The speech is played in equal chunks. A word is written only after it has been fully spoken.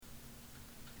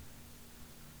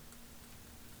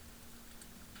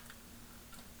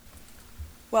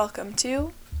Welcome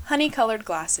to Honey-Colored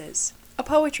Glasses, a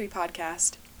poetry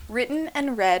podcast, written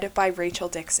and read by Rachel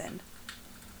Dixon.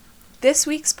 This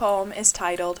week's poem is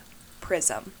titled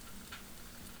Prism.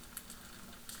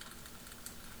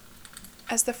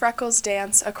 As the freckles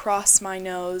dance across my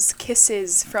nose,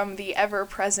 kisses from the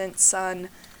ever-present sun,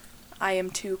 I am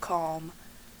too calm.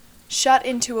 Shut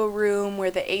into a room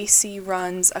where the AC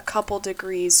runs a couple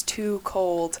degrees too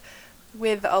cold,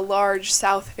 with a large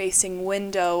south-facing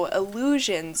window,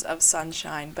 illusions of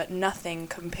sunshine, but nothing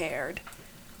compared.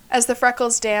 As the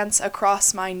freckles dance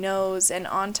across my nose and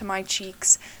onto my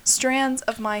cheeks, strands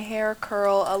of my hair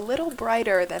curl a little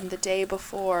brighter than the day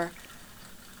before.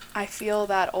 I feel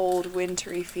that old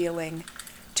wintry feeling.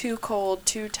 Too cold,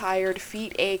 too tired,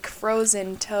 feet ache,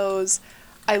 frozen toes.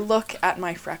 I look at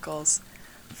my freckles.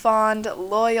 Fond,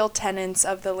 loyal tenants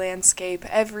of the landscape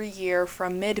every year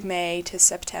from mid-May to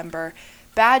September,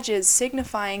 badges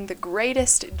signifying the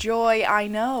greatest joy I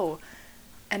know,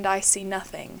 and I see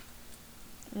nothing.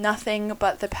 Nothing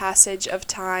but the passage of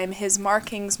time, his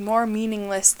markings more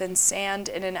meaningless than sand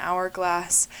in an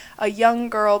hourglass, a young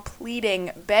girl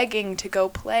pleading, begging to go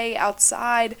play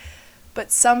outside,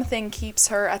 but something keeps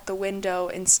her at the window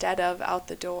instead of out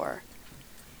the door.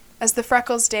 As the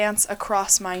freckles dance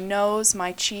across my nose,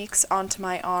 my cheeks, onto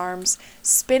my arms,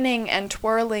 spinning and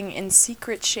twirling in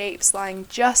secret shapes lying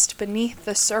just beneath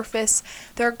the surface,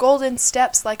 their golden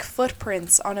steps like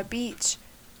footprints on a beach.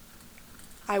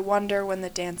 I wonder when the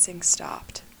dancing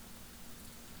stopped.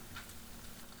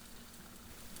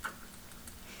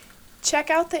 Check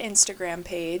out the Instagram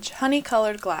page,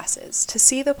 Honey-Colored Glasses, to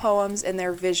see the poems in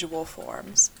their visual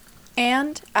forms.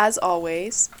 And, as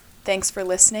always, thanks for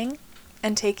listening,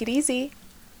 and take it easy.